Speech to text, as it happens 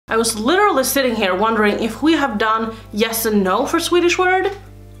I was literally sitting here wondering if we have done yes and no for Swedish word.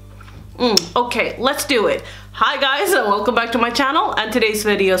 Okay, let's do it. Hi guys, and welcome back to my channel and today's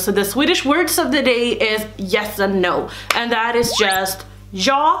video. So the Swedish words of the day is yes and no, and that is just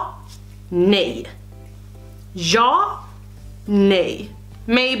ja, nej. Ja, nej.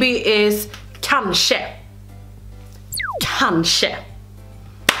 Maybe is kanske. Kanske.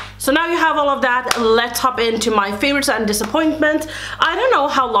 So now you have all of that, let's hop into my favorites and disappointments. I don't know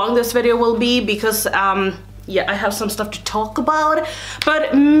how long this video will be because yeah, I have some stuff to talk about,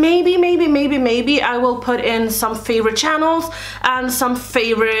 but maybe I will put in some favorite channels and some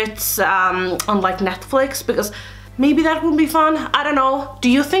favorites on like Netflix, because maybe that would be fun. I don't know.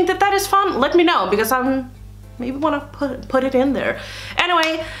 Do you think that that is fun? Let me know, because I'm maybe want to put it in there.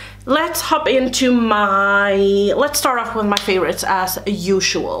 Anyway, let's hop into let's start off with my favorites as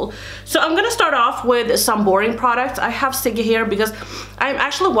usual. So I'm gonna start off with some boring products. I have Sigge here because I'm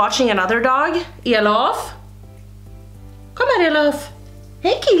actually watching another dog, Elof. Come here, Elof.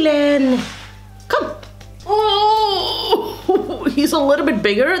 Hey, killen. Come. Oh, he's a little bit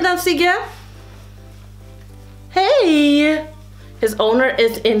bigger than Sigge. Hey. His owner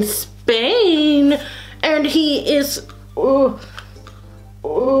is in Spain and he is...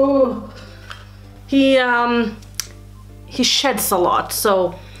 he sheds a lot,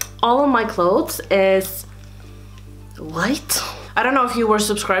 so all of my clothes is white. I don't know if you were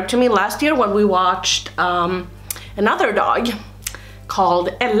subscribed to me last year when we watched another dog called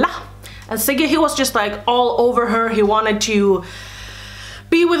Ella, and Sigge, he was just like all over her. He wanted to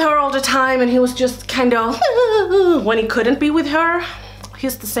be with her all the time, and he was just kind of when he couldn't be with her.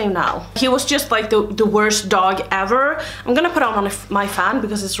 He's the same now. He was just like the worst dog ever. I'm gonna put on my fan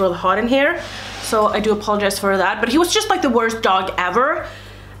because it's really hot in here, so I do apologize for that, but he was just like the worst dog ever,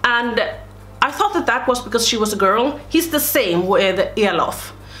 and I thought that that was because she was a girl. He's the same with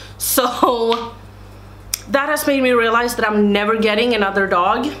Elof, so that has made me realize that I'm never getting another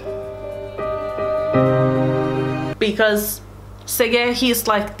dog, because Sigge, he's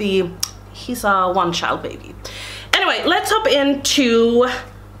like he's a one-child baby. Anyway, let's hop into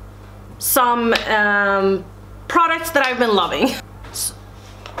some products that I've been loving.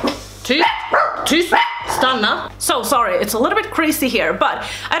 Stanna. So sorry, it's a little bit crazy here, but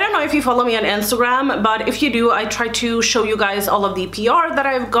I don't know if you follow me on Instagram, but if you do, I try to show you guys all of the PR that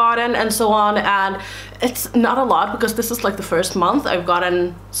I've gotten and so on, and it's not a lot because this is like the first month I've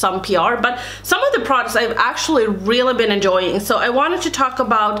gotten some PR, but some of the products I've actually really been enjoying. So I wanted to talk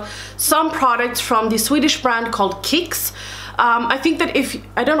about some products from the Swedish brand called Kicks. I think that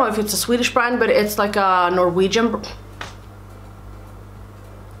I don't know if it's a Swedish brand, but it's like a Norwegian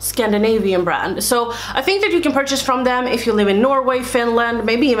Scandinavian brand. So I think that you can purchase from them if you live in Norway, Finland,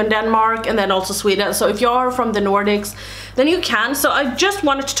 maybe even Denmark, and then also Sweden. So if you are from the Nordics, then you can. So I just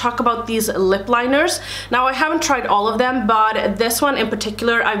wanted to talk about these lip liners. Now I haven't tried all of them, but this one in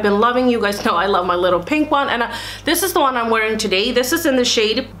particular I've been loving. You guys know I love my little pink one, and this is the one I'm wearing today. This is in the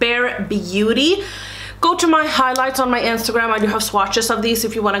shade Bare Beauty. Go to my highlights on my Instagram. I do have swatches of these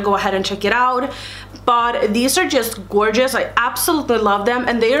if you want to go ahead and check it out. But these are just gorgeous. I absolutely love them,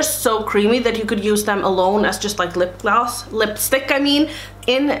 and they are so creamy that you could use them alone as just like lipstick, I mean.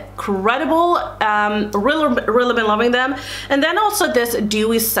 Incredible. Really been loving them. And then also this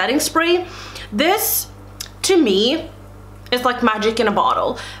Dewy setting spray. This, to me, is like magic in a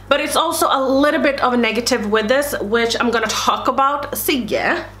bottle, but it's also a little bit of a negative with this, which I'm gonna talk about.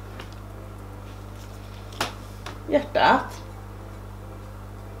 Sigge. Hjärtat.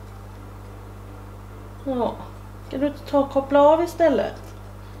 Ja, kan du inte ta och koppla av istället?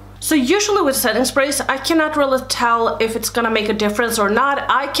 So usually with setting sprays, I cannot really tell if it's gonna make a difference or not.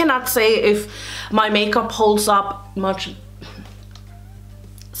 I cannot say if my makeup holds up much.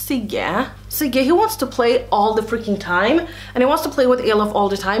 Sigge, he wants to play all the freaking time, and he wants to play with Elof all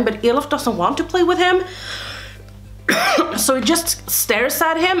the time, but Elof doesn't want to play with him. So he just stares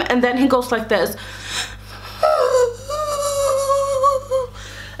at him, and then he goes like this.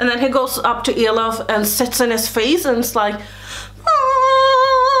 And then he goes up to Elof and sits in his face, and it's like,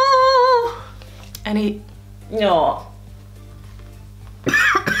 and he, yeah.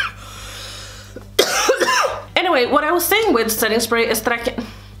 Anyway, what I was saying with setting spray is that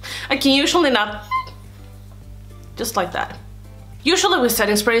I can usually not, just like that. Usually with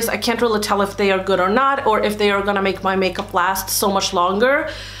setting sprays, I can't really tell if they are good or not, or if they are gonna make my makeup last so much longer.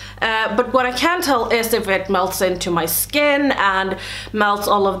 But what I can tell is if it melts into my skin and melts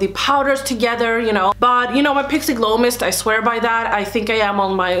all of the powders together, you know. But you know, my Pixi Glow Mist, I swear by that. I think I am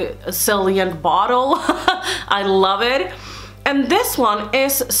on my zillionth bottle. I love it. And this one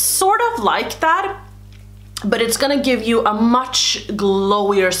is sort of like that. but it's gonna give you a much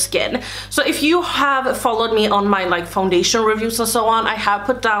glowier skin. So if you have followed me on my like foundation reviews and so on, I have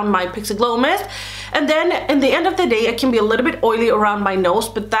put down my Pixi Glow Mist, and then in the end of the day it can be a little bit oily around my nose,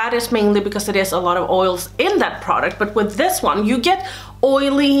 but that is mainly because it is a lot of oils in that product. But with this one you get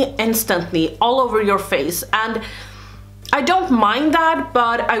oily instantly all over your face, and I don't mind that,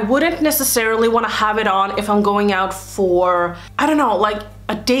 but I wouldn't necessarily want to have it on if I'm going out for, I don't know, like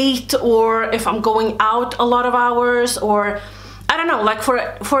a date, or if I'm going out a lot of hours, or I don't know, like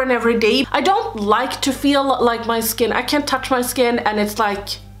for an everyday. I don't like to feel like my skin, I can't touch my skin and it's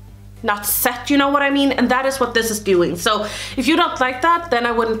like not set, you know what I mean? And that is what this is doing. So if you don't like that, then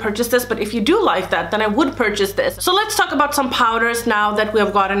I wouldn't purchase this, but if you do like that, then I would purchase this. So let's talk about some powders now that we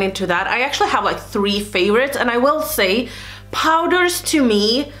have gotten into that. I actually have like 3 favorites, and I will say powders to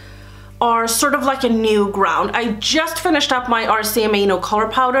me are sort of like a new ground. I just finished up my RCMA No Color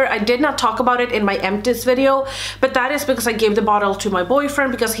powder. I did not talk about it in my empties video, but that is because I gave the bottle to my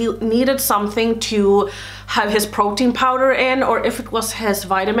boyfriend because he needed something to have his protein powder in, or if it was his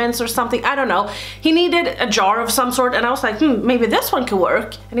vitamins or something, I don't know. He needed a jar of some sort, and I was like, maybe this one could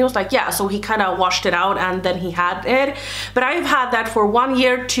work. And he was like, yeah, so he kind of washed it out and then he had it. But I've had that for 1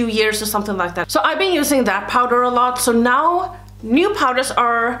 year, 2 years or something like that. So I've been using that powder a lot. So now new powders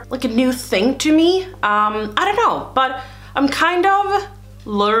are like a new thing to me. I don't know, but I'm kind of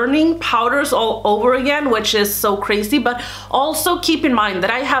learning powders all over again, which is so crazy. But also keep in mind that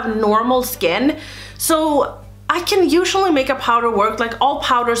I have normal skin, so I can usually make a powder work. Like all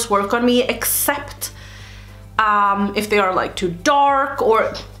powders work on me except if they are like too dark,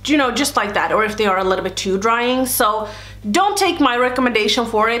 or you know, just like that, or if they are a little bit too drying. So don't take my recommendation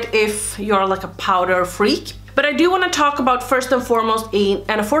for it if you're like a powder freak. But I do want to talk about first and foremost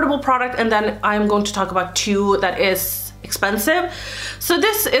an affordable product, and then I'm going to talk about 2 that is expensive. So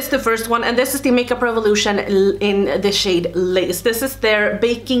this is the first one, and this is the Makeup Revolution in the shade Lace. This is their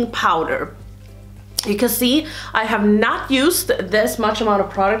baking powder. You can see I have not used this much amount of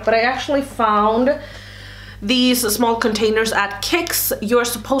product, but I actually found these small containers at Kicks. You're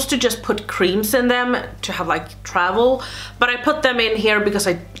supposed to just put creams in them to have like travel, but I put them in here because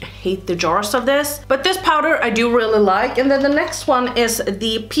I hate the jars of this. But this powder I do really like. And then the next one is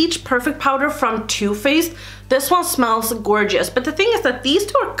the Peach Perfect powder from Too Faced. This one smells gorgeous, but the thing is that these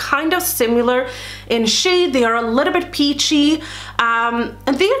 2 are kind of similar in shade. They are a little bit peachy, and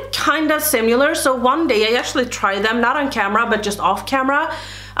they're kind of similar. So one day I actually tried them, not on camera, but just off camera.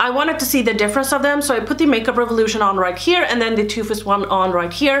 I wanted to see the difference of them, so I put the Makeup Revolution on right here, and then the Too Faced one on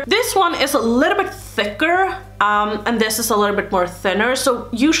right here. This one is a little bit thicker, and this is a little bit more thinner. So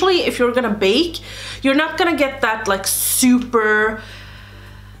usually if you're gonna bake, you're not gonna get that like super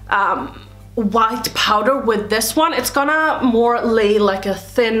white powder with this one. It's gonna more lay like a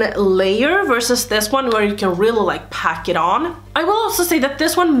thin layer versus this one where you can really like pack it on. I will also say that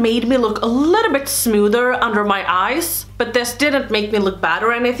this one made me look a little bit smoother under my eyes, but this didn't make me look bad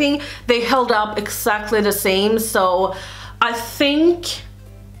or anything. They held up exactly the same, so I think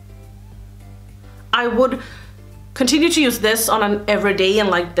I would continue to use this on an everyday, and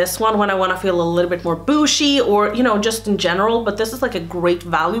like this one when I want to feel a little bit more bushy, or you know, just in general. But this is like a great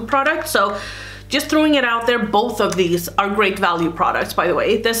value product, so just throwing it out there. Both of these are great value products, by the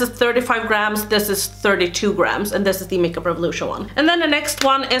way. This is 35 grams, this is 32 grams, and this is the Makeup Revolution one. And then the next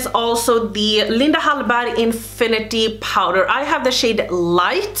one is also the Linda Hallberg Infinity powder. I have the shade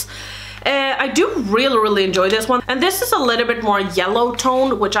Light. I do really enjoy this one, and this is a little bit more yellow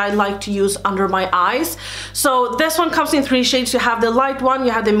toned, which I like to use under my eyes. So this one comes in 3 shades. You have the light one,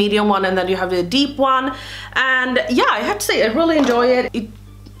 you have the medium one, and then you have the deep one. And yeah, I have to say I really enjoy it. It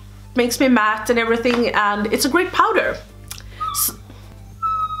makes me matte and everything, and it's a great powder.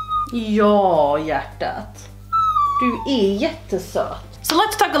 Ja, hjärtat. Du är jättesöt. So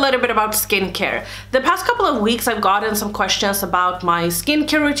let's talk a little bit about skincare. The past couple of weeks I've gotten some questions about my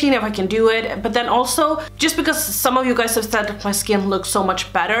skincare routine, if I can do it, but then also just because some of you guys have said that my skin looks so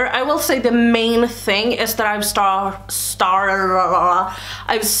much better, I will say the main thing is that I've stopped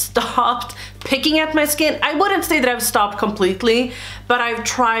picking at my skin. I wouldn't say that I've stopped completely, but I've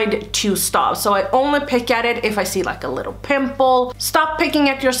tried to stop. So I only pick at it if I see like a little pimple. Stop picking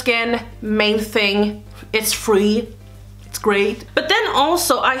at your skin, main thing. It's free. It's great. But then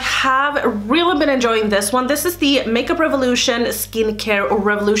also I have really been enjoying this one. This is the Makeup Revolution Skincare, or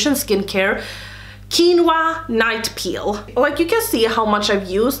Revolution Skincare Quinoa Night Peel. Like you can see how much I've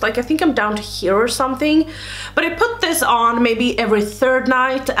used. Like I think I'm down to here or something. But I put this on maybe every 3rd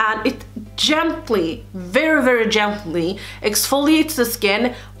night, and it gently, very gently exfoliates the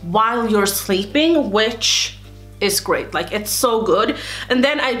skin while you're sleeping, which is great. Like, it's so good. And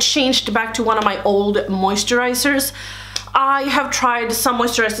then I changed back to one of my old moisturizers. I have tried some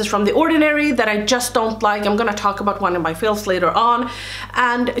moisturizers from The Ordinary that I just don't like. I'm gonna talk about one of my fails later on.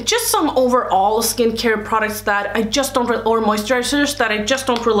 And just some overall skincare products that I just don't, or moisturizers that I just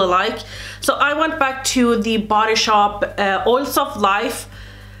don't really like. So I went back to the Body Shop Oils of Life.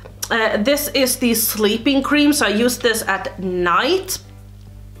 This is the sleeping cream, so I use this at night.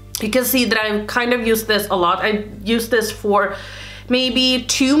 You can see that I kind of use this a lot. I use this for maybe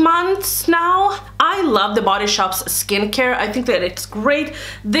 2 months now. I love the Body Shop's skincare. I think that it's great.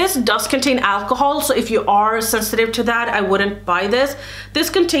 This does contain alcohol, so if you are sensitive to that, I wouldn't buy this. This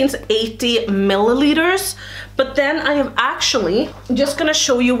contains 80 milliliters, but then I am actually just gonna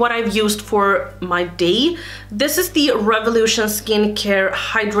show you what I've used for my day. This is the Revolution Skincare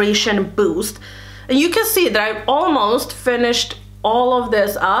Hydration Boost. And you can see that I've almost finished all of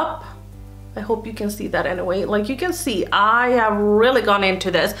this up. I hope you can see that anyway. Like, you can see I have really gone into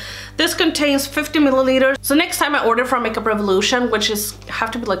this. This contains 50 milliliters. So next time I order from Makeup Revolution, which is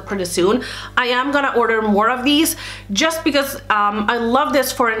have to be like pretty soon, I am gonna order more of these just because I love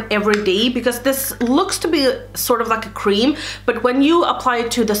this for an everyday, because this looks to be sort of like a cream, but when you apply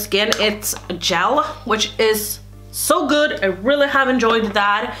it to the skin, it's a gel, which is so good. I really have enjoyed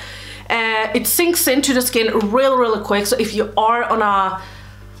that. It sinks into the skin really quick. So if you are on a,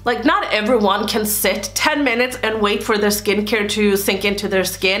 like, not everyone can sit 10 minutes and wait for their skincare to sink into their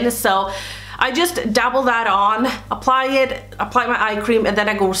skin. So I just dabble that on, apply my eye cream, and then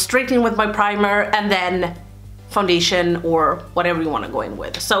I go straight in with my primer and then foundation or whatever you want to go in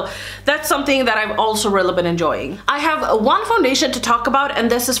with. So that's something that I've also really been enjoying. I have one foundation to talk about, and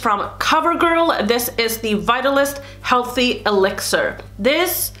this is from Covergirl. This is the Vitalist Healthy Elixir.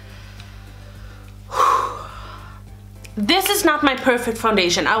 This is not my perfect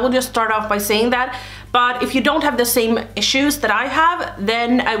foundation. I will just start off by saying that. But if you don't have the same issues that I have,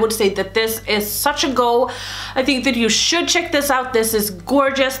 then I would say that this is such a go. I think that you should check this out. This is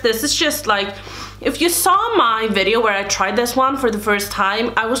gorgeous. This is just like, if you saw my video where I tried this one for the first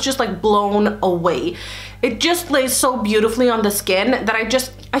time, I was just like blown away. It just lays so beautifully on the skin that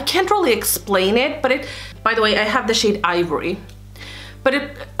I can't really explain it. But by the way, I have the shade Ivory. But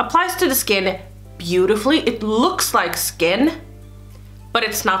it applies to the skin beautifully. It looks like skin, but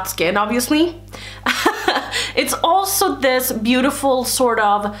it's not skin, obviously. It's also this beautiful sort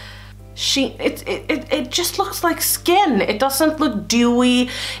of sheen. It just looks like skin. It doesn't look dewy.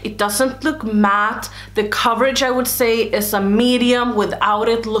 It doesn't look matte. The coverage, I would say, is a medium without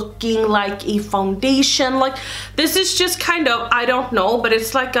it looking like a foundation. Like, this is just kind of, I don't know, but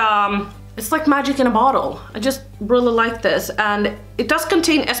it's like magic in a bottle. I just really like this, and it does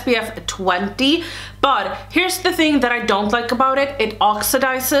contain SPF 20, but here's the thing that I don't like about it. It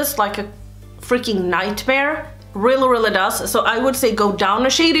oxidizes like a freaking nightmare. Really does. So I would say go down a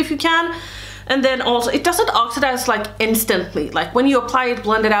shade if you can. And then also, it doesn't oxidize like instantly. Like, when you apply it,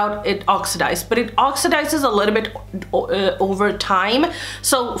 blend it out, it oxidizes, but it oxidizes a little bit over time.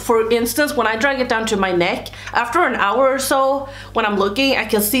 So for instance, when I drag it down to my neck, after an hour or so, when I'm looking, I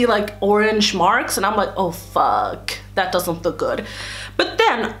can see like orange marks, and I'm like, oh fuck, that doesn't look good. But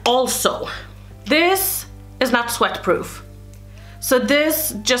then also, this is not sweat proof. So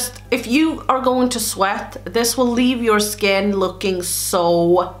this just, if you are going to sweat, this will leave your skin looking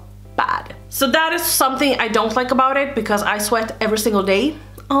so bad. So that is something I don't like about it, because I sweat every single day.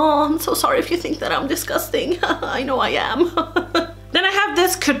 Oh, I'm so sorry if you think that I'm disgusting. I know I am. Then I have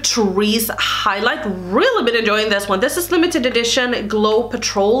this Catrice highlight. Really been enjoying this one. This is limited edition Glow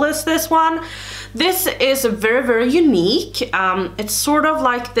Patrol is this one. This is very unique. It's sort of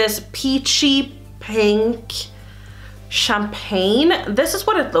like this peachy pink champagne. This is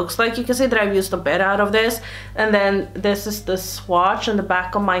what it looks like. You can see that I've used a bit out of this, and then this is the swatch on the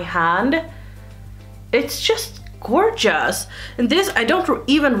back of my hand. It's just gorgeous. And this, I don't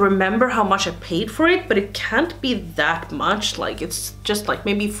even remember how much I paid for it, but it can't be that much. Like, it's just like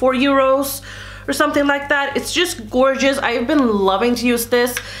maybe 4 euros or something like that. It's just gorgeous. I've been loving to use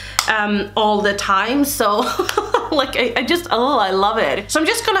this all the time, so like I love it. So I'm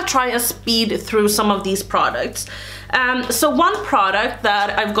just gonna try and speed through some of these products. So one product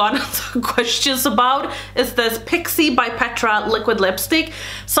that I've gotten some questions about is this Pixi by Petra liquid lipstick.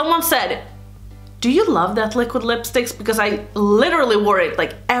 Someone said, do you love that liquid lipsticks? Because I literally wore it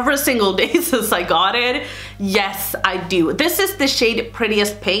like every single day since I got it. Yes, I do. This is the shade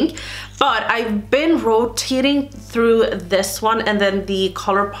Prettiest Pink, but I've been rotating through this one and then the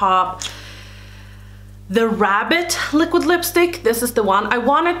Colourpop the Rabbit liquid lipstick. This is the one. I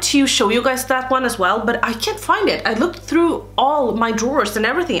wanted to show you guys that one as well, but I can't find it. I looked through all my drawers and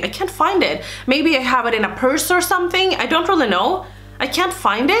everything. I can't find it. Maybe I have it in a purse or something. I don't really know. I can't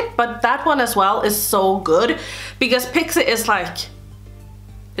find it, but that one as well is so good because Pixi is like,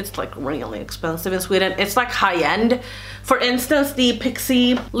 it's like really expensive in Sweden. It's like high-end. For instance, the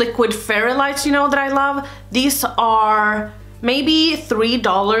Pixi liquid fairy lights, you know, that I love, these are maybe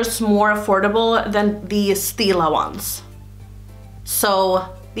 $3 more affordable than the Stila ones. So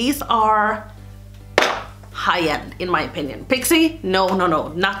these are high-end in my opinion. Pixi, no,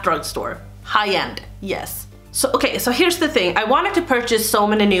 not drugstore. High-end, yes. So okay, so here's the thing. I wanted to purchase so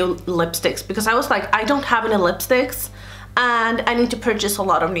many new lipsticks because I was like, I don't have any lipsticks and I need to purchase a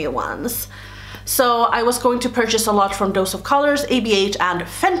lot of new ones. So I was going to purchase a lot from Dose of Colors, ABH and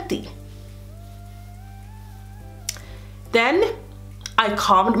Fenty. Then I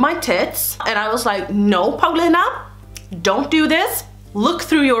calmed my tits and I was like, no, Paulina, don't do this. Look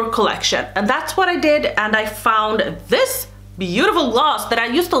through your collection. And that's what I did, and I found this beautiful gloss that I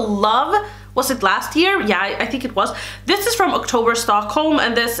used to love. Was it last year? Yeah, I think it was. This is from October Stockholm,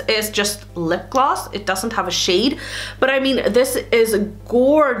 and this is just lip gloss. It doesn't have a shade, but I mean, this is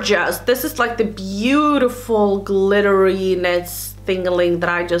gorgeous. This is like the beautiful glitteriness thingling that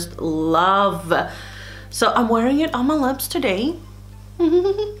I just love. So I'm wearing it on my lips today.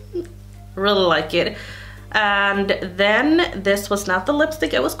 Really like it. And then this was not the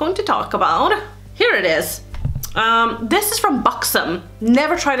lipstick I was going to talk about. Here it is. This is from Buxom.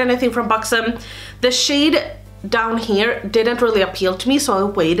 Never tried anything from Buxom. The shade down here didn't really appeal to me, so I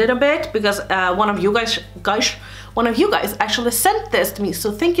waited a bit because one of you guys actually sent this to me,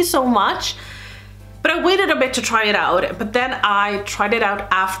 so thank you so much. But I waited a bit to try it out, but then I tried it out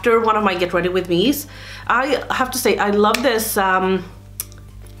after one of my Get Ready With Me's. I have to say, I love this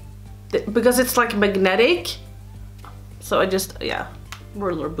because it's like magnetic. So I just, yeah,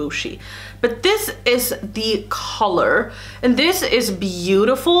 really bougie. But this is the color, and this is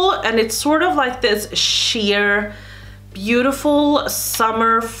beautiful, and it's sort of like this sheer, beautiful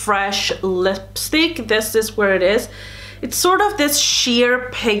summer fresh lipstick. This is where it is. It's sort of this sheer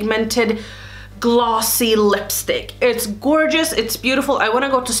pigmented glossy lipstick. It's gorgeous, it's beautiful. I want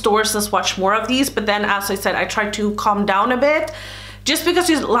to go to stores and swatch more of these, but then as I said, I try to calm down a bit. Just because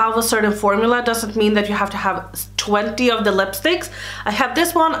you love a certain formula doesn't mean that you have to have 20 of the lipsticks. I have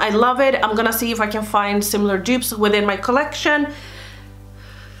this one, I love it. I'm gonna see if I can find similar dupes within my collection.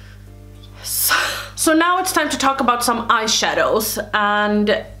 So now it's time to talk about some eyeshadows,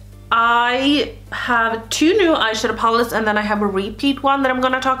 and I have two new eyeshadow palettes and then I have a repeat one that I'm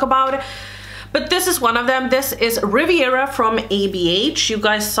gonna talk about. But this is one of them. This is Riviera from ABH. You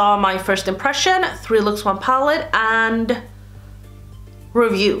guys saw my first impression, 3 looks 1 palette, and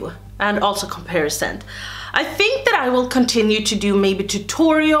review and also comparison. I think that I will continue to do maybe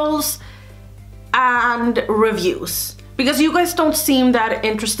tutorials and reviews because you guys don't seem that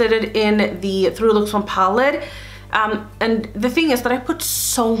interested in the 3 looks 1 palette. And the thing is that I put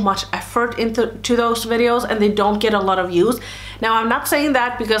so much effort into those videos and they don't get a lot of views. Now I'm not saying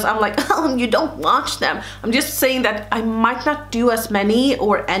that because I'm like, oh, you don't watch them. I'm just saying that I might not do as many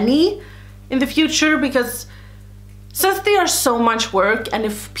or any in the future because since they are so much work, and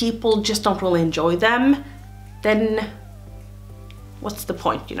if people just don't really enjoy them, then what's the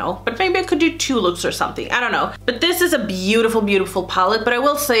point, you know? But maybe I could do 2 looks or something, I don't know. But this is a beautiful, beautiful palette, but I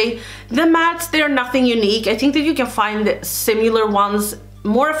will say the mattes, they're nothing unique. I think that you can find similar ones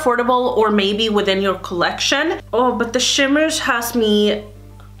more affordable or maybe within your collection. Oh, but the shimmers has me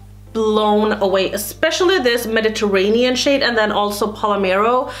blown away, especially this Mediterranean shade and then also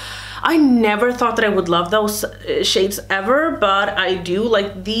Palomero. I never thought that I would love those shades ever, but I do.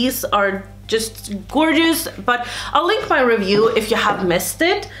 Like, these are just gorgeous, but I'll link my review if you have missed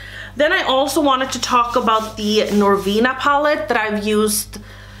it. Then I also wanted to talk about the Norvina palette that I've used.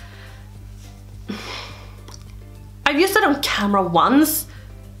 I've used it on camera once,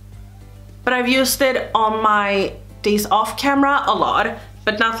 but I've used it on my days off camera a lot,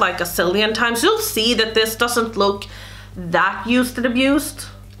 but not like a zillion times. You'll see that this doesn't look that used and abused.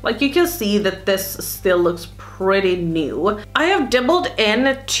 Like, you can see that this still looks pretty new. I have dabbled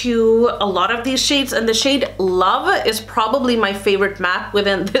into a lot of these shades, and the shade Love is probably my favorite matte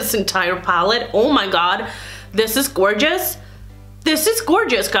within this entire palette. Oh my god, this is gorgeous. This is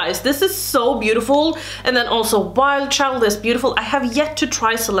gorgeous, guys. This is so beautiful. And then also Wild Child is beautiful. I have yet to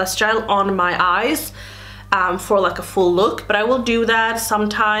try Celestial on my eyes for like a full look, but I will do that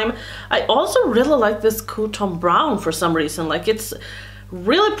sometime. I also really like this Couton Brown for some reason. Like, it's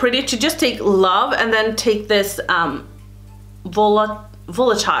really pretty to just take Love and then take this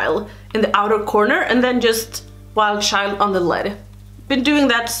volatile in the outer corner and then just Wild Child on the lid. Been doing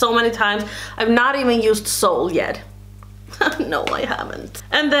that so many times. I've not even used Soul yet. No, I haven't.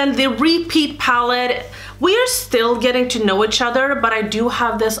 And then the Repeat palette. We are still getting to know each other, but I do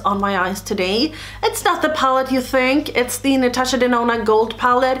have this on my eyes today. It's not the palette you think. It's the Natasha Denona Gold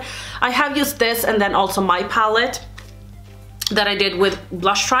palette. I have used this and then also my palette that I did with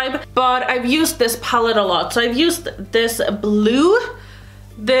Blush Tribe, but I've used this palette a lot. So I've used this blue,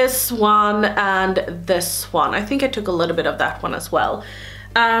 this one, and this one. I think I took a little bit of that one as well.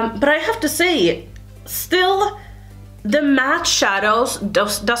 But I have to say, still, the matte shadows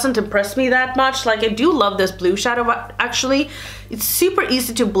doesn't impress me that much. Like, I do love this blue shadow, actually. It's super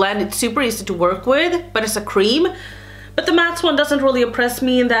easy to blend, it's super easy to work with, but it's a cream. But the matte one doesn't really impress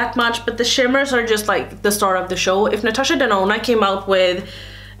me that much, but the shimmers are just like the star of the show. If Natasha Denona came out with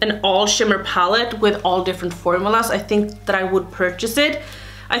an all shimmer palette with all different formulas, I think that I would purchase it.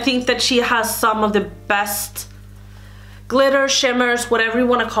 I think that she has some of the best glitter, shimmers, whatever you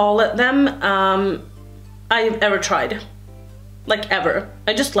want to call it, them, I've ever tried. Like, ever.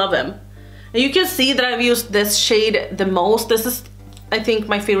 I just love them. And you can see that I've used this shade the most. This is, I think,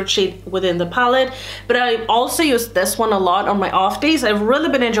 my favorite shade within the palette. But I've also used this one a lot on my off days. I've really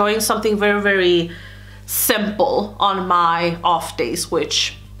been enjoying something very, very simple on my off days,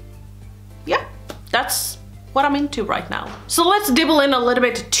 which, yeah, that's what I'm into right now. So let's dibble in a little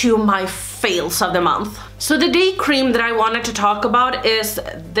bit to my fails of the month. So the day cream that I wanted to talk about is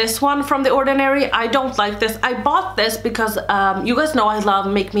this one from The Ordinary. I don't like this. I bought this because you guys know I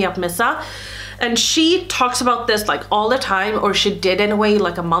love Make Me Up Missa, and she talks about this like all the time, or she did anyway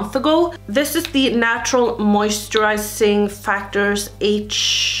like a month ago. This is the Natural Moisturizing Factors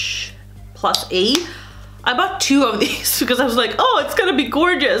H+A. I bought 2 of these because I was like, oh, it's gonna be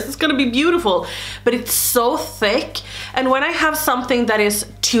gorgeous, it's gonna be beautiful. But it's so thick, and when I have something that is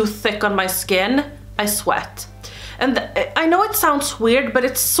too thick on my skin, I sweat. And I know it sounds weird, but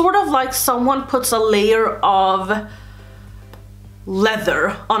it's sort of like someone puts a layer of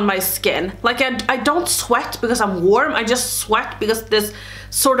leather on my skin. Like, I don't sweat because I'm warm, I just sweat because this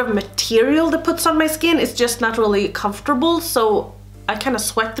sort of material that puts on my skin is just not really comfortable, so I kind of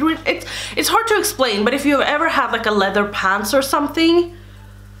sweat through it. It's hard to explain, but if you've ever had like a leather pants or something,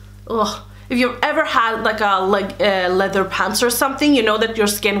 ugh. If you've ever had like a leather pants or something, you know that your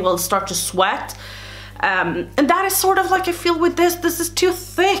skin will start to sweat. And that is sort of like I feel with this. This is too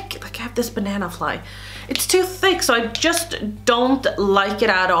thick. Like, I have this banana fly. It's too thick, so I just don't like it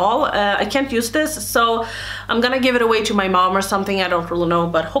at all. I can't use this, so I'm gonna give it away to my mom or something. I don't really know,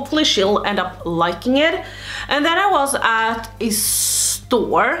 but hopefully she'll end up liking it. And then I was at a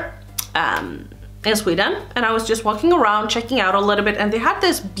store in Sweden, and I was just walking around checking out a little bit, and they had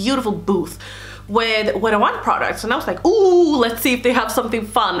this beautiful booth with what I want products, and I was like, ooh, let's see if they have something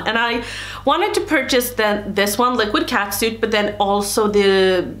fun. And I wanted to purchase this one, Liquid Catsuit, but then also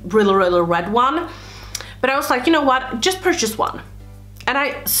the really red one. But I was like, you know what, just purchase one. And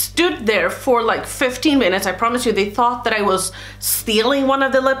I stood there for like 15 minutes. I promise you, they thought that I was stealing one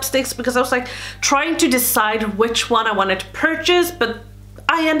of the lipsticks because I was like trying to decide which one I wanted to purchase, but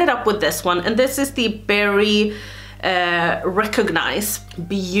I ended up with this one, and this is the Berry Recognize.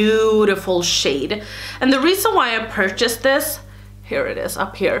 Beautiful shade. And the reason why I purchased this, here it is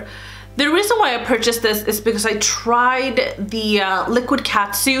up here. The reason why I purchased this is because I tried the Liquid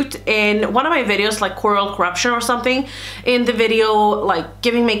Catsuit in one of my videos, like Coral Corruption or something, in the video like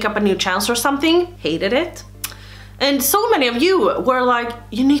Giving Makeup a New Chance or something. Hated it. And so many of you were like,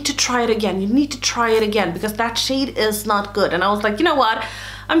 you need to try it again, you need to try it again, because that shade is not good. And I was like, you know what,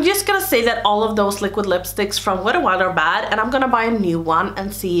 I'm just gonna say that all of those liquid lipsticks from Wet n Wild are bad, and I'm gonna buy a new one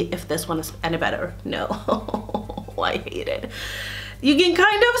and see if this one is any better. No, I hate it. You can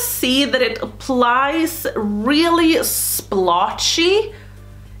kind of see that it applies really splotchy.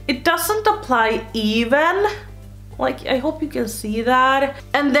 It doesn't apply even. Like, I hope you can see that.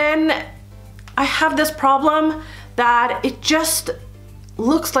 And then I have this problem that it just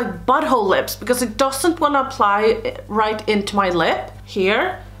looks like butthole lips because it doesn't want to apply right into my lip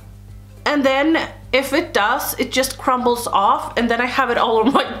here. And then if it does, it just crumbles off, and then I have it all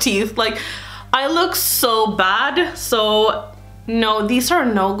over my teeth. Like, I look so bad. So no, these are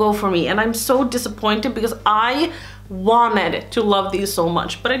a no-go for me, and I'm so disappointed because I wanted to love these so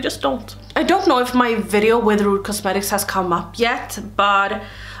much, but I just don't. I don't know if my video with Rude Cosmetics has come up yet, but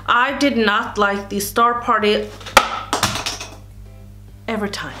I did not like the Star Party every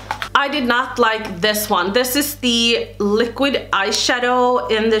time. I did not like this one. This is the liquid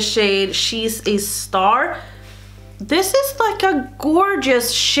eyeshadow in the shade She's a Star. This is like a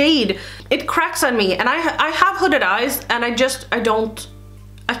gorgeous shade. It cracks on me, and I have hooded eyes, and I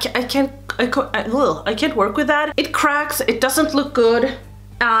I can't work with that. It cracks, it doesn't look good,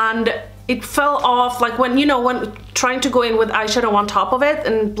 and it fell off, like when, you know, when trying to go in with eyeshadow on top of it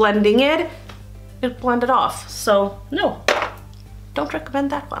and blending it, it blended off. So no, don't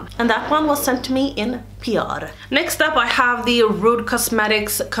recommend that one. And that one was sent to me in PR. Next up I have the Rude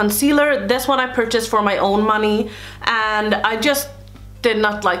Cosmetics concealer. This one I purchased for my own money, and I just did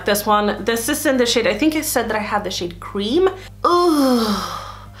not like this one. This is in the shade, I think it said that I had the shade Cream. Ugh.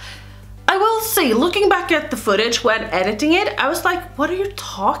 I will say, looking back at the footage when editing it, I was like, what are you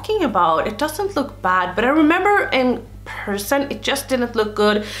talking about? It doesn't look bad, but I remember in person it just didn't look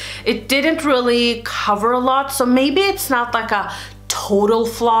good. It didn't really cover a lot, so maybe it's not like a total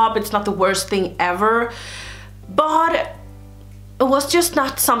flop, it's not the worst thing ever, but it was just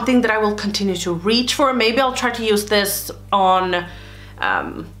not something that I will continue to reach for. Maybe I'll try to use this on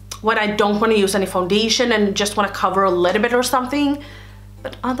when I don't want to use any foundation and just want to cover a little bit or something.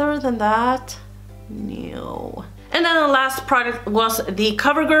 But other than that, no. And then the last product was the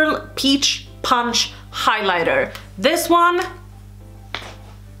Covergirl Peach Punch Highlighter. This one,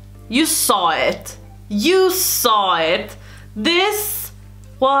 you saw it. You saw it. This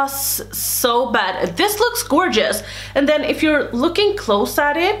was so bad. This looks gorgeous. And then if you're looking close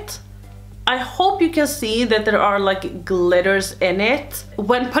at it, I hope you can see that there are like glitters in it.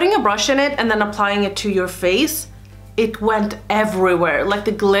 When putting a brush in it and then applying it to your face, it went everywhere. Like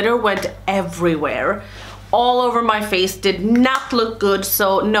the glitter went everywhere. All over my face, did not look good.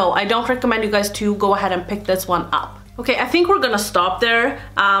 So no, I don't recommend you guys to go ahead and pick this one up. Okay, I think we're gonna stop there.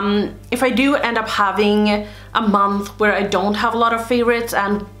 If I do end up having a month where I don't have a lot of favorites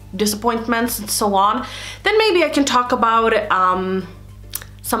and disappointments and so on, then maybe I can talk about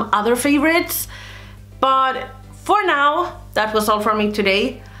some other favorites. But for now, that was all from me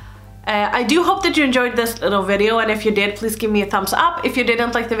today. I do hope that you enjoyed this little video, and if you did, please give me a thumbs up. If you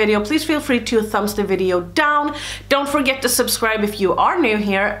didn't like the video, please feel free to thumbs the video down. Don't forget to subscribe if you are new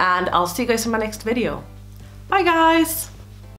here, and I'll see you guys in my next video. Bye guys!